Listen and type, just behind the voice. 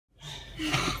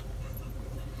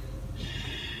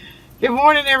Good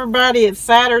morning, everybody. It's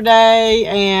Saturday,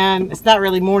 and it's not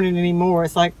really morning anymore.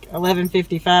 It's like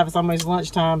 11:55. It's almost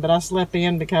lunchtime, but I slept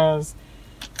in because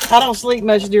I don't sleep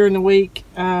much during the week.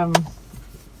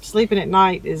 Sleeping at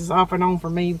night is off and on for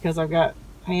me because I've got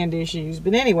hand issues.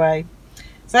 But anyway,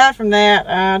 aside from that,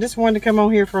 I just wanted to come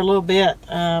on here for a little bit.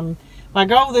 My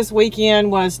goal this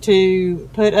weekend was to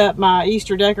put up my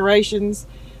Easter decorations,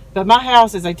 but my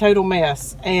house is a total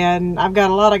mess, and I've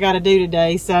got a lot I got to do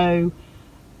today. So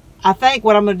I think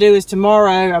what I'm going to do is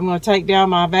tomorrow I'm going to take down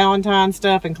my Valentine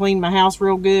stuff and clean my house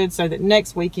real good so that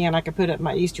next weekend I can put up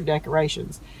my Easter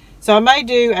decorations. So I may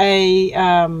do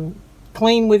a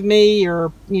clean with me,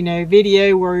 or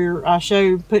video where I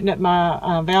show putting up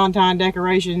my Valentine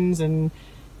decorations and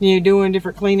doing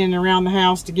different cleaning around the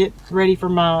house to get ready for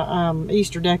my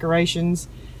Easter decorations.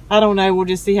 I don't know, we'll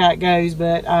just see how it goes.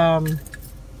 But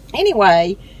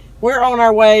anyway, we're on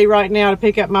our way right now to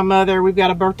pick up my mother. We've got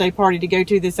a birthday party to go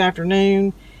to this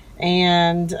afternoon.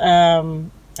 And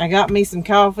I got me some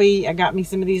coffee. I got me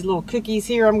some of these little cookies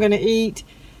here I'm going to eat.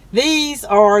 These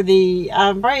are the,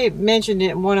 I probably mentioned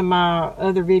it in one of my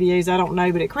other videos, I don't know.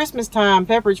 But at Christmas time,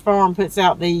 Pepperidge Farm puts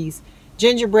out these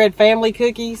gingerbread family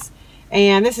cookies.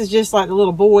 And this is just like the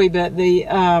little boy, but the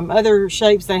other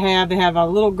shapes they have a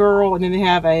little girl, and then they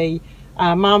have a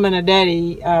mom and a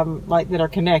daddy like that are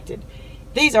connected.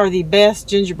 These are the best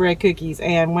gingerbread cookies,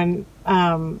 and when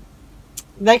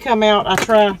they come out, I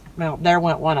try, well, there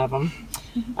went one of them.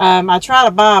 I try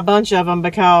to buy a bunch of them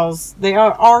because they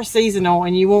are seasonal,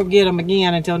 and you won't get them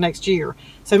again until next year.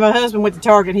 So my husband went to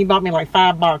Target, and he bought me like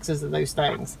 5 boxes of those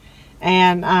things.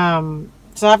 And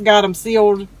so I've got them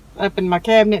sealed up in my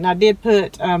cabinet, and I did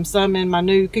put some in my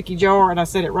new cookie jar, and I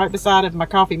set it right beside of my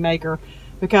coffee maker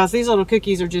because these little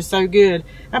cookies are just so good.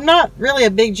 I'm not really a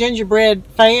big gingerbread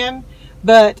fan,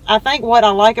 but I think what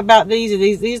I like about these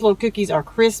is these little cookies are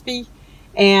crispy,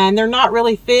 and they're not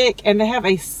really thick, and they have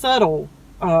a subtle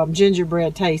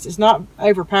gingerbread taste. It's not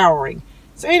overpowering.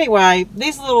 So anyway,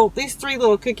 these 3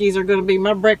 little cookies are going to be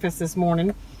my breakfast this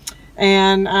morning.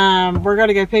 And we're going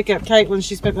to go pick up Caitlin.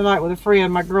 She spent the night with a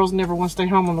friend. My girls never want to stay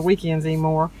home on the weekends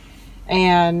anymore.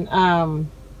 And then I'm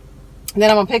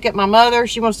going to pick up my mother.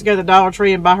 She wants to go to the Dollar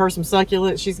Tree and buy her some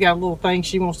succulents. She's got a little thing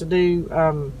she wants to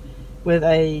do with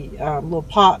a little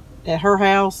pot at her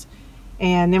house.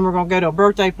 And then we're going to go to a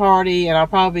birthday party, and I'll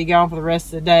probably be gone for the rest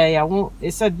of the day.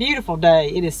 It's a beautiful day.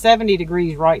 It is 70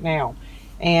 degrees right now.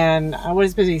 And what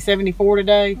is it supposed to be, 74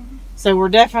 today? So we're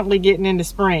definitely getting into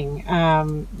spring.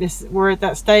 We're at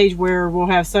that stage where we'll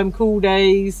have some cool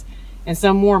days and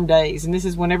some warm days. And this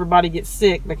is when everybody gets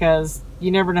sick because you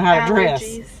never know how to dress.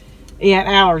 Yeah, and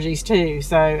allergies too.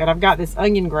 So, and I've got this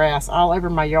onion grass all over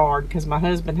my yard because my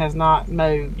husband has not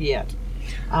mowed yet.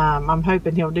 I'm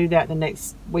hoping he'll do that the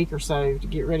next week or so to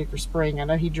get ready for spring. I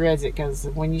know he dreads it because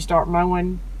when you start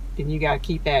mowing, then you got to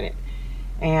keep at it.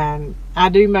 And I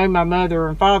do mow my mother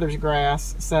and father's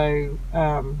grass. So,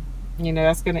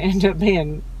 that's going to end up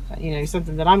being,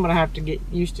 something that I'm going to have to get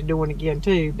used to doing again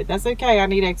too. But that's okay. I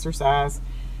need exercise.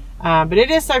 But it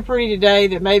is so pretty today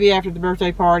that maybe after the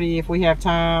birthday party, if we have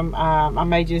time, I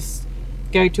may just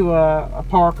go to a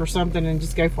park or something and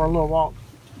just go for a little walk.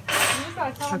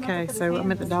 Okay, so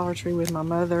I'm at the Dollar Tree with my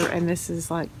mother, and this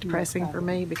is like depressing for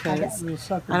me because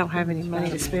I don't have any money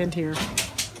to spend here.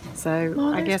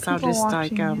 So I guess I'll just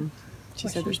like, she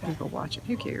said there's people watching.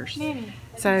 Who cares? Nanny,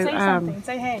 so say something.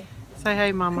 Say hey. Say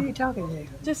hey, Mama. Who are you talking to?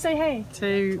 Just say hey.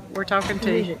 We're talking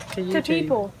to you. To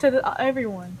people, to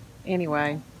everyone.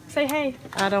 Anyway. Say hey.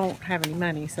 I don't have any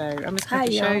money, so I'm just going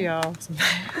to show y'all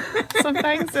some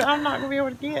things that I'm not going to be able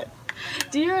to get.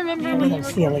 Do you remember when you were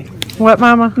silly? What,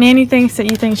 Mama? Nanny thinks that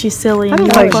you think she's silly. I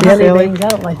don't like jelly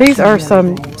beans. These are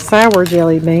some sour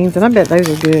jelly beans, and I bet those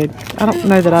are good. I don't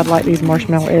know that I'd like these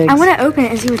marshmallow eggs. I want to open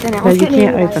it and see what's in it. No, you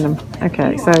can't open them.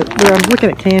 Okay, so I'm looking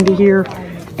at candy here,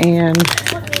 and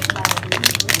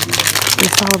we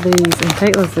saw these, and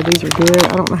Caitlin said these are good.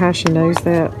 I don't know how she knows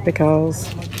that because...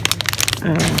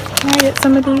 Can I get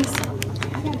some of these?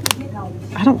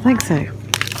 I don't think so.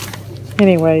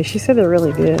 Anyway, she said they're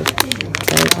really good.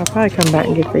 So I'll probably come back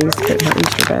and get these to put in my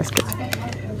Easter basket.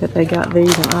 But they got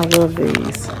these, and I love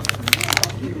these.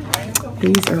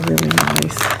 These are really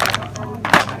nice.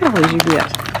 What else did you get?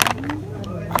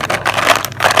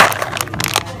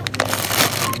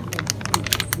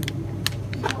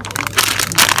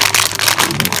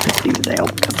 Put these out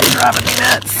because they're driving me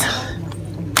nuts.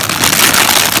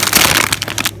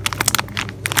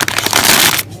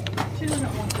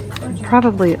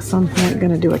 Probably at some point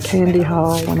going to do a candy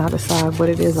haul when I decide what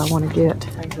it is I want to get.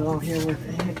 I go on here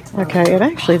with it. Okay, and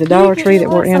actually the Dollar Tree that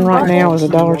we're in right now is a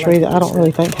Dollar Tree that I don't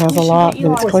really think has a lot,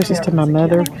 but it's closest to my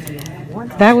mother.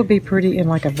 That would be pretty in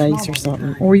like a vase or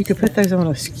something. Or you could put those on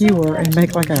a skewer and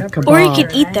make like a kebab. Or you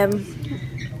could eat them.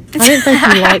 I didn't think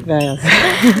you liked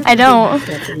that. I don't.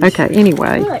 Okay,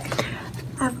 anyway.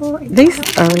 These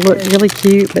look really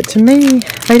cute, but to me,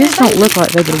 they just don't look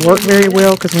like they would work very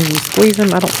well because when you squeeze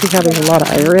them, I don't see how there's a lot of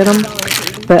air in them.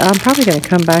 But I'm probably going to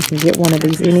come back and get one of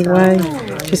these anyway,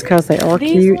 just because they are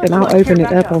cute, and I'll open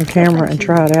it up on camera and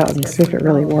try it out and see if it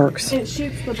really works. It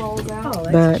shoots the balls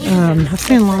out. But I've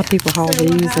seen a lot of people haul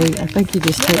these. I think you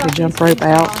just take the jump rope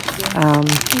out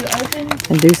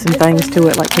and do some things to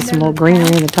it, like put some little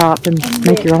greenery in the top and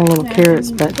make your own little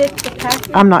carrots.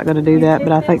 But I'm not going to do that,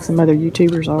 but I think some other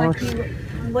YouTubers are.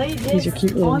 These are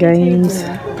cute little games.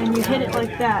 And you hit it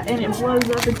like that, and it blows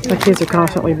up into My kids are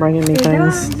constantly bringing me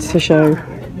things to show.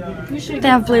 They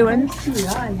have blue ones.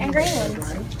 And green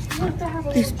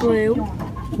ones. These blue.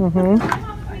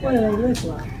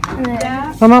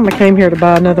 My mama came here to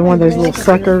buy another one of those little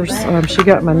suckers. She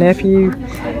got my nephew.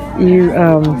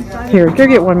 Here, go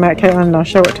get one, Matt, Caitlin, and I'll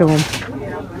show it to him.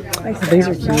 These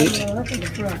are cute.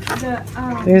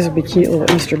 These would be cute little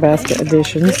Easter basket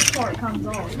additions.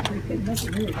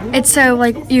 It's so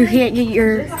like you can't get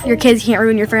your kids can't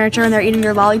ruin your furniture and they're eating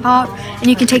your lollipop, and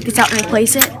you can take this out and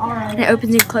replace it, and it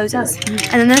opens and closes.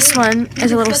 And then this one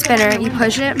is a little spinner. You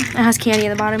push it, it has candy at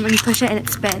the bottom, and you push it and it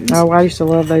spins. Oh, I used to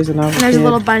love those when I was a kid. There's a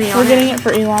little bunny on it. We're getting it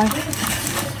for Eli.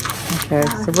 Okay,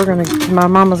 so my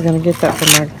mama's gonna get that for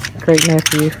my great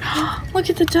nephew. Look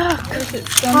at the duck.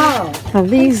 Now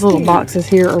these little boxes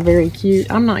here are very cute.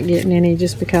 I'm not getting any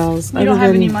just because you don't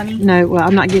have any money. No, well,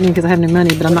 I'm not getting any because I have no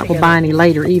money, but I'm not gonna buy any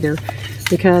later either,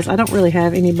 because I don't really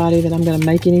have anybody that I'm gonna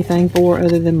make anything for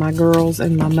other than my girls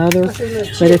and my mother.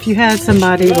 But if you had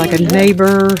somebody like a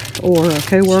neighbor or a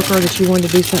co-worker that you wanted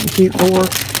to do something cute for,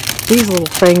 these little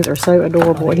things are so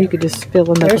adorable, and you could just fill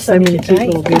them up with so many cute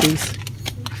little goodies.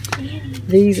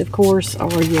 These, of course,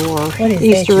 are your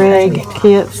Easter egg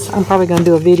kits. I'm probably going to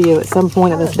do a video at some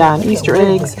point of us dyeing Easter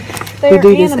eggs. We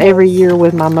do this every year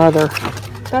with my mother.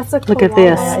 Look at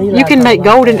this. You can make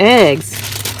golden eggs.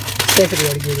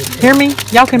 Hear me?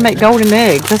 Y'all can make golden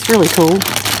eggs. That's really cool.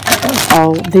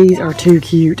 Oh, these are too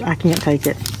cute. I can't take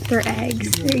it. They're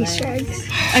eggs. They're Easter eggs.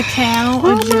 A cow,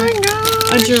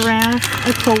 a giraffe,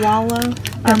 a koala,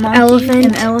 a monkey,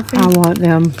 an elephant. I want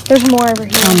them. There's more over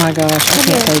here. Oh my gosh, I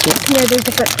can't take it. Yeah, there's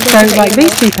different. So like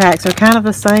these two packs are kind of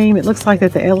the same. It looks like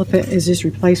that the elephant is just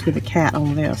replaced with a cat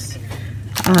on this.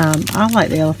 I like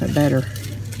the elephant better.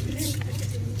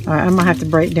 All right, I'm gonna have to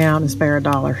break down and spare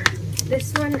 $1.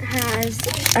 This one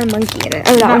has a monkey in it.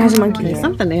 Oh, that one has a monkey in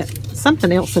it.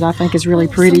 Something else that I think is really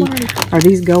pretty are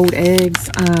these gold eggs.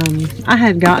 I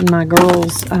had gotten my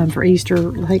girls for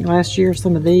Easter, I think last year,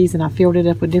 some of these, and I filled it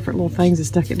up with different little things and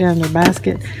stuck it down in their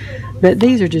basket. But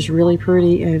these are just really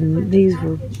pretty, and these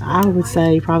were, I would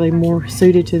say, probably more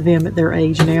suited to them at their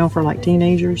age now for like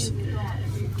teenagers.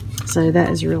 So that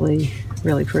is really,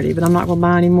 really pretty. But I'm not going to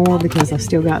buy any more because I've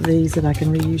still got these that I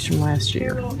can reuse from last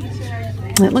year.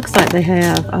 And it looks like they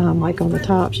have, like on the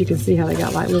tops, you can see how they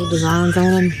got like little designs on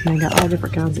them. And they got all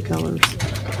different kinds of colors.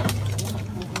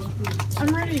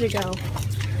 I'm ready to go.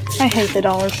 I hate the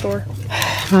dollar store.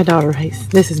 My daughter hates,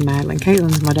 this is Madeline.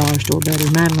 Caitlin's my dollar store buddy.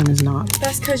 Madeline is not.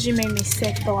 That's because you made me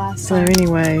sick the last So time.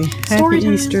 anyway, happy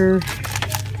Easter.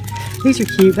 These are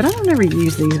cute, but I don't ever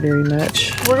use these very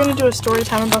much. We're going to do a story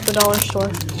time about the dollar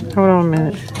store. Hold on a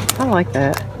minute. I like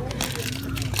that.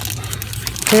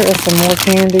 Here is some more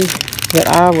candy that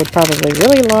I would probably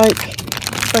really like,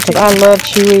 because I love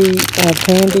chewy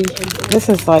candy. This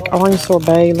is like orange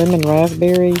sorbet, lemon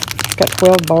raspberry. It's got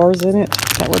 12 bars in it.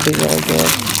 That would be really good.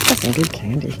 That's some good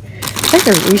candy. I think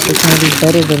their Easter candy is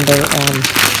better than their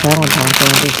Valentine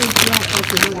candy.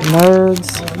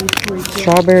 Nerds,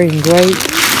 strawberry and grape.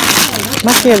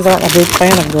 My kids aren't a big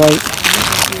fan of grape.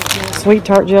 Sweet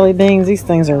tart jelly beans, these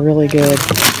things are really good.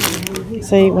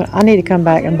 See, I need to come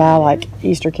back and buy like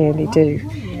Easter candy too.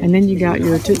 And then you got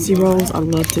your Tootsie Rolls. I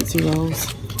love Tootsie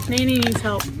Rolls. Nene needs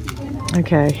help.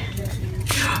 Okay.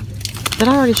 Did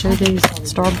I already show these?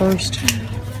 Starburst?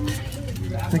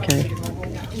 Okay.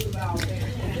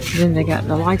 Then they got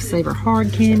the Lifesaver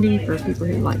hard candy for people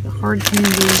who like the hard candy.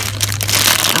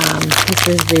 This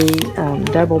is the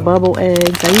double bubble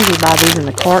eggs. I usually buy these in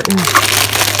the carton,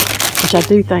 which I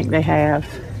do think they have.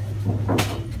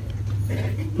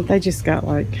 But they just got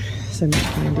like so much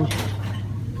candy.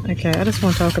 Okay, I just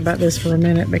want to talk about this for a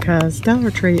minute because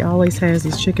Dollar Tree always has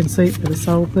these chicken soup for the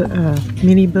soul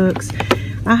mini books.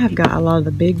 I have got a lot of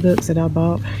the big books that I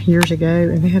bought years ago,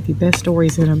 and they have the best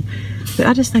stories in them. But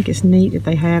I just think it's neat that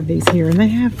they have these here, and they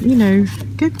have, you know,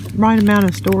 good right amount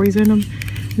of stories in them.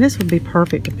 And this would be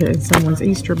perfect to put in someone's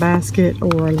Easter basket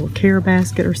or a little care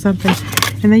basket or something.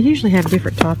 And they usually have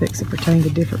different topics that pertain to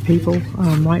different people.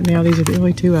 Right now, these are the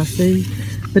only two I see.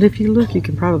 But if you look, you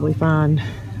can probably find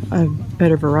a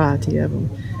better variety of them.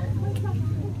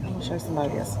 I'll show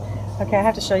somebody else. Okay, I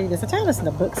have to show you this. I found this in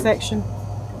the book section.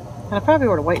 And I probably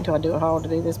ought to wait until I do a haul to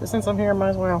do this, but since I'm here, I might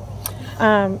as well.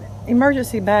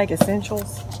 Emergency bag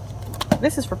essentials.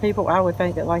 This is for people I would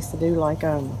think that likes to do like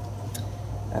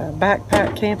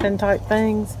backpack camping type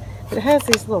things. But it has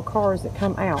these little cards that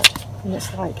come out, and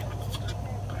it's like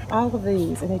all of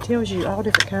these, and it tells you all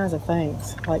different kinds of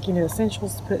things, like, you know,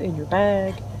 essentials to put in your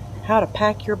bag, how to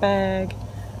pack your bag.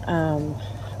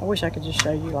 I wish I could just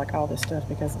show you like all this stuff,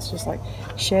 because it's just like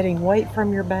shedding weight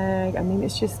from your bag. I mean,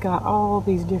 it's just got all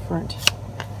these different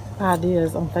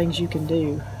ideas on things you can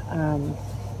do.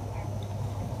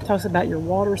 Talks about your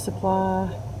water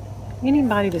supply.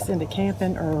 Anybody that's into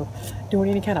camping or doing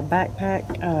any kind of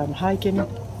backpack hiking,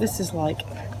 this is like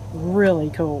really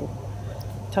cool.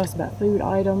 Talks about food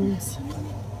items.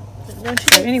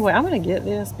 So anyway, I'm going to get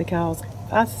this because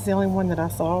that's the only one that I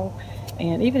saw.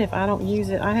 And even if I don't use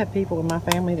it, I have people in my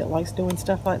family that likes doing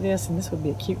stuff like this, and this would be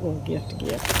a cute little gift to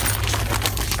give.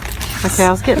 Okay,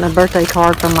 I was getting a birthday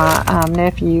card from my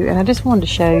nephew, and I just wanted to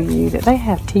show you that they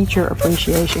have teacher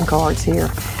appreciation cards here.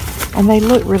 And they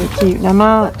look really cute. Now,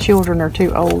 my children are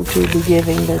too old to be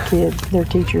giving their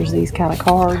teachers these kind of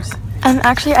cards.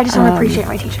 Actually, I just want to appreciate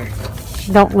my teacher.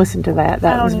 Don't listen to that.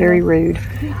 That was very rude.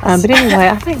 But anyway,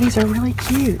 I think these are really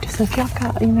cute. So if y'all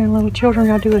got, you know, little children,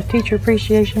 y'all do a teacher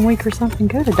appreciation week or something,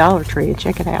 go to Dollar Tree and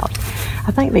check it out.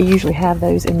 I think they usually have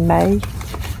those in May.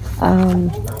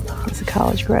 It's a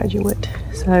college graduate.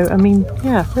 So, I mean,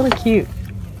 yeah, really cute.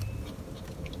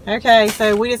 Okay,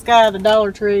 so we just got out of the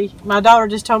Dollar Tree. My daughter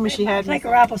just told me she had me. Take her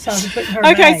applesauce and put in her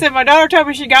Okay, bag. so my daughter told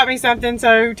me she got me something,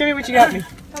 so tell me what you got me.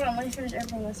 Hold on, let me finish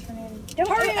opening this for Nanny.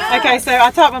 Okay, so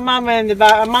I talked my mama into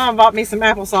my mom bought me some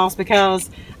applesauce because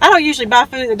I don't usually buy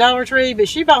food at the Dollar Tree, but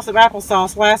she bought some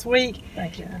applesauce last week.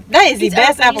 Thank you. That is the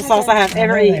best applesauce I have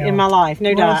ever eaten in my life.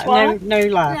 No lie. No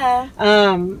lie.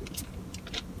 No.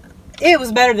 It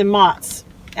was better than Mott's.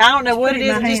 I don't know what it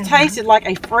is. It just tasted like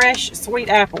a fresh, sweet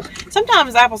apple.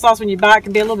 Sometimes applesauce when you buy it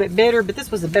can be a little bit bitter, but this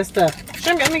was the best stuff.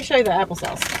 Let me show you the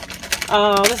applesauce.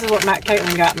 This is what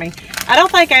Caitlin got me. I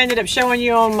don't think I ended up showing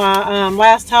you on my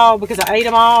last haul because I ate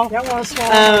them all. Y'all want to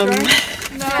swallow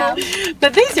No.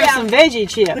 But these are some veggie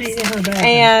chips. Put it in her bag.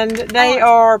 And they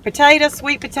are potato,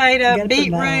 sweet potato,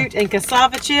 beetroot, and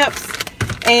cassava chips.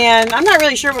 And I'm not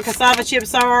really sure what cassava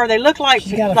chips are. They look like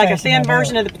a thin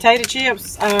version of the potato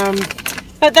chips.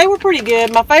 But they were pretty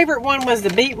good. My favorite one was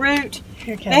the beetroot.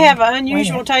 They have an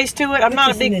unusual taste to it. I'm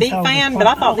not a big beet fan, but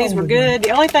I thought these were good. The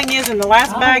only thing is, in the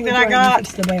last bag that I got,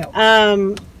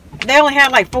 they only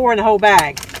had like 4 in the whole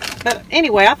bag. But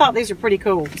anyway, I thought these were pretty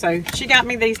cool. So she got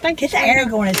me these. Thank you. Get the air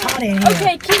going. It's hot in here.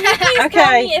 Okay, can you please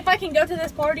tell me if I can go to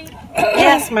this party?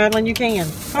 Yes, Madeline, you can.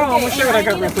 Hold on, we'll show what I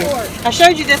got real quick. I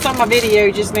showed you this on my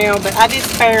video just now, but I did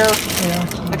spare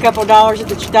a couple $dollars at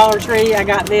the Dollar Tree. I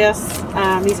got this,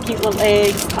 these cute little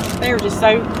eggs. They were just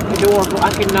so adorable.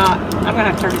 I could not. I'm gonna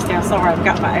have to turn this down. Sorry, I've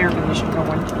got my air conditioner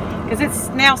going because it's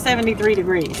now 73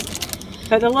 degrees.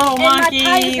 But the little monkey,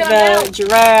 the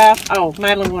giraffe. Oh,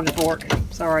 Madeline wanted a fork.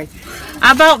 Sorry.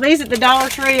 I bought these at the Dollar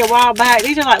Tree a while back.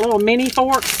 These are like little mini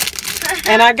forks.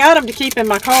 And I got them to keep in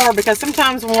my car because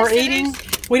sometimes when we're eating,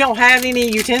 we don't have any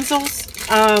utensils.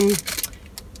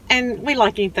 And we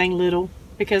like anything little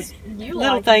because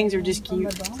little things are just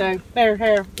cute. So, there,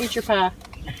 here, eat your pie.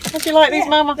 Don't you like these,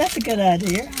 Mama? That's a good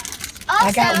idea.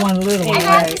 I got one little one.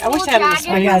 I wish I had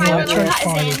a I got it at church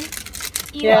party.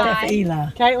 Yeah, for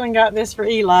Eli. Caitlin got this for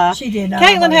Eli. She did not.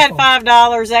 Caitlin had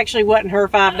 $5. Actually, wasn't her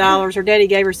 $5. Her daddy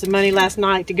gave her some money last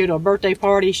night to go to a birthday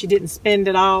party. She didn't spend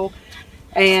it all,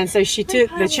 and so she took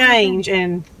the change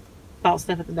and bought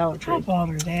stuff at the Dollar Tree. I bought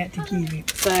her that to give you.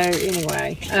 So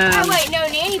anyway, oh wait, no,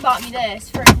 Nanny bought me this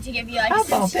to give you like. I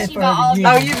bought that she for bought her all to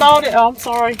of give you bought it? Oh, I'm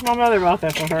sorry, my mother bought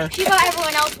that for her. She bought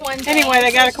everyone else one thing. Anyway,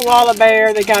 they got a koala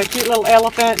bear. They got a cute little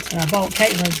elephant. And I bought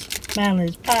Caitlin's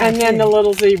Madeline's pie. And then the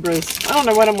little zebras. I don't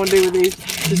know what I'm gonna do with these.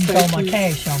 Just you stole my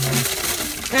cash on me.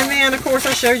 And then, of course,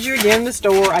 I showed you again in the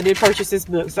store. I did purchase this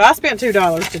book. So I spent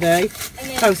 $2 today.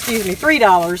 Oh, excuse me,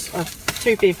 $3 or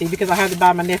 $2.50 because I had to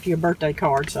buy my nephew a birthday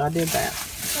card. So I did that.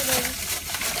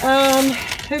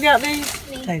 Who got these?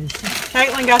 Potato sticks.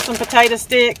 Caitlin got some potato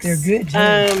sticks. They're good, too.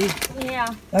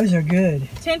 Yeah. Those are good.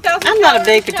 I'm not a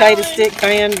big potato stick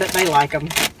fan, but they like them.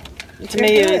 To They're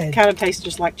me, it good. kind of tastes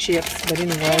just like chips, but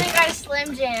And anyway. I got a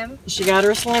Slim Jim. She got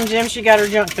her a Slim Jim. She got her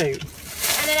junk food.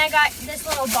 And then I got this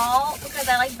little ball because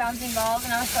I like bouncing balls,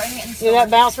 and I was throwing it in the See store.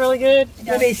 that bounce really good?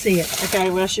 Let me see it.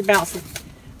 Okay, well, she bounced it.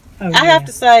 Oh, I have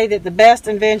to say that the best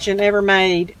invention ever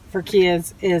made for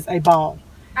kids is a ball.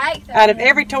 I like that. Out of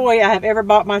every toy I have ever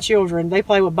bought my children, they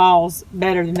play with balls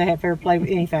better than they have ever played with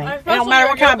anything. It don't matter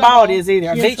what kind of ball it is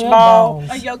either. A Kids beach love ball, balls.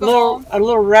 A yoga ball. a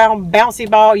little round bouncy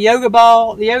ball, yoga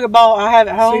ball. The yoga ball I have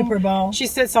at home. Super Bowl. She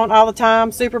sits on all the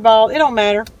time. Super ball. It don't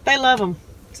matter. They love them.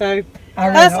 So I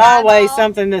read that's an- always ball.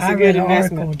 something that's I a read good an article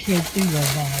investment. where kids do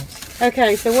love balls.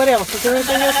 Okay, so what else? Is there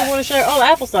anything else you want to show? Oh, the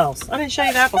applesauce. I didn't show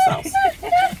you the applesauce.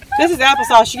 This is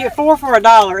applesauce. You get 4 for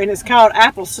 $1, and it's called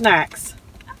Apple Snacks.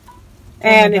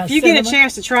 And they if got you get a cinnamon?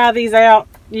 chance to try these out,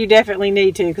 you definitely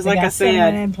need to, because They like I got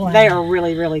cinnamon and said, plain. they are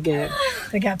really, really good.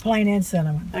 They got plain and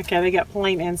cinnamon. Okay, they got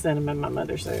plain and cinnamon, my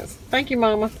mother says. Thank you,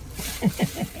 Mama.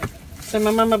 So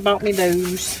my mama bought me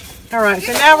those. All right,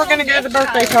 so now we're going to go to the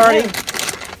birthday party.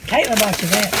 Caitlin bought you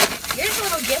that. You're just a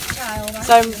little gift child.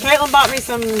 So Caitlin bought me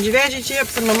some veggie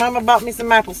chips, and my mama bought me some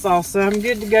applesauce, so I'm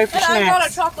good to go for And I got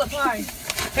a snacks. chocolate pie.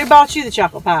 Who bought you the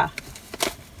chocolate pie?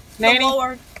 Nanny? The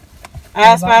Lord. I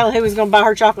asked Violet who was going to buy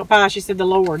her chocolate pie. She said the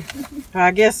Lord.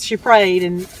 I guess she prayed,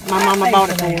 and my mama paid bought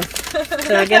it for for her.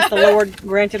 So I guess the Lord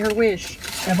granted her wish.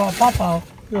 I bought Pawpaw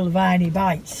little viney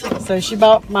bites. So she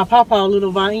bought my pawpaw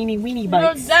little viney weenie No,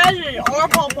 bites. Daddy, or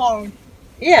Pawpaw.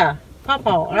 Yeah,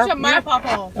 pawpaw. You said my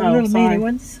Pawpaw. The Oh, little sorry. bitty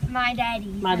ones. My daddy.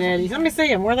 My daddy's. Let me see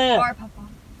them. Where they at? Or Papa.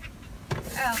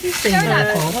 Oh. You seen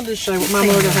that before. I'll just show you what my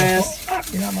mother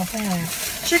has. You're not my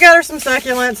fan. She got her some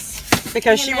succulents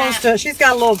because she wants to. She's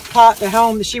got a little pot at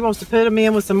home that she wants to put them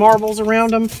in with some marbles around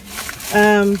them.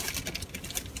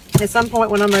 At some point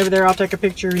when I'm over there, I'll take a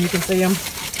picture and you can see them.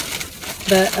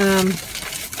 But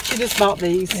she just bought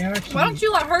these. They are Why cute. don't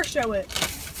you let her show it?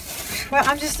 Well,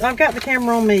 I've got the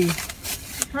camera on me.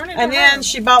 Turn it And to then her.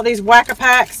 she bought these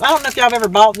Whack-A-Packs. I don't know if y'all have ever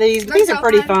bought these, but these are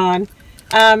pretty fun.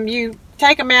 You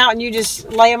take them out and you just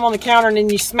lay them on the counter and then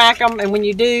you smack them, and when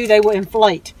you do, they will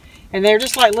inflate. And they're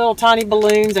just like little tiny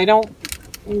balloons. They don't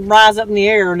rise up in the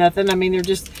air or nothing. I mean, they're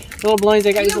just little balloons.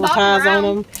 They got You these can little bop 'em ties on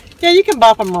around. them. Yeah, you can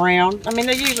bop them around. I mean,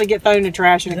 they usually get thrown in the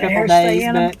trash in a Does the couple air of stay days,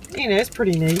 in 'em? but you know, it's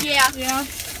pretty neat. Yeah.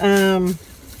 Yeah.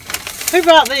 Who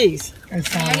bought these? They're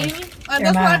sour. That's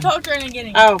what I mine. told her in the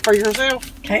beginning. Oh, for yourself?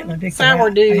 Caitlin picked them out.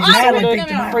 Sourdough. Madeline sourdough picked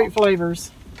them out. Fruit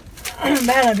flavors.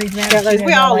 Madeline picked them out. Got those. She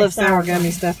We doesn't all like love sour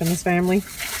gummy stuff in this family.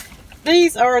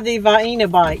 These are the Vienna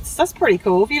bites. That's pretty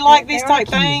cool. If you like these They are type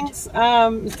cute. things,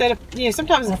 instead of,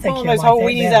 sometimes I think pulling you'll those whole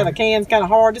like that weenies out of the better. can's kind of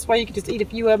hard. This way you can just eat a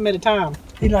few of them at a time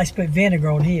He likes to put vinegar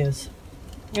on his.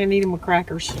 and eat them with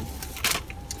crackers.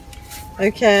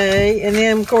 Okay, and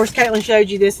then of course Caitlin showed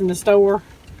you this in the store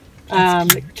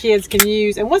that kids can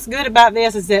use. And what's good about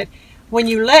this is that when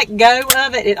you let go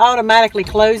of it, it automatically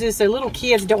closes, so little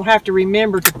kids don't have to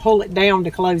remember to pull it down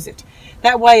to close it.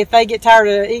 That way, if they get tired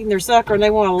of eating their sucker and they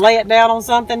want to lay it down on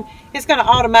something, it's going to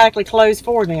automatically close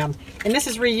for them. And this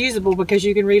is reusable because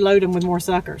you can reload them with more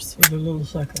suckers. With the little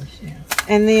suckers, yeah.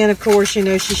 And then, of course, she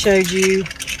showed you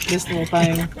this little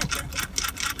thing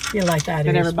You like that.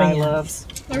 that everybody spin. loves.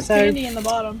 There's So- candy in the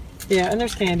bottom. Yeah, and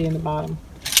there's candy in the bottom.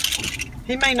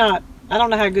 He may not, I don't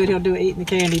know how good he'll do at eating the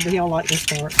candy, but he'll like this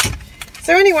part.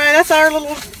 So anyway, that's our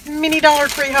little mini Dollar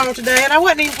Tree haul today. And I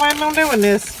wasn't even planning on doing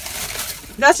this.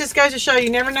 That just goes to show you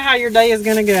never know how your day is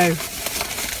going to go.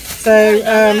 So,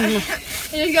 It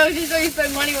just goes just so you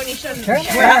spend money when you shouldn't. Turn the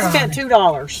well, air I on spent it.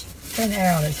 $2. Turn the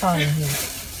air on. It's hot in here.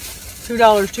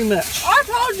 $2 too much. I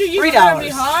told you you were $3. gonna be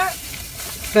hot.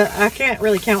 But I can't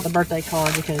really count the birthday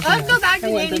card because, Let's go back to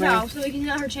that wasn't Nanny's the way. house so we can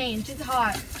get her changed. It's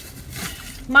hot.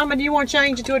 Mama, do you want to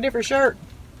change into a different shirt?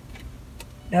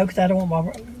 No, because I don't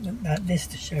want this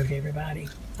to show to everybody.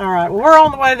 All right, well, we're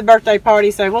on the way to the birthday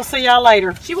party, so we'll see y'all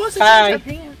later. She wants to Bye. change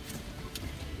her pants.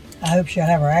 I hope she'll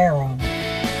have her hair on.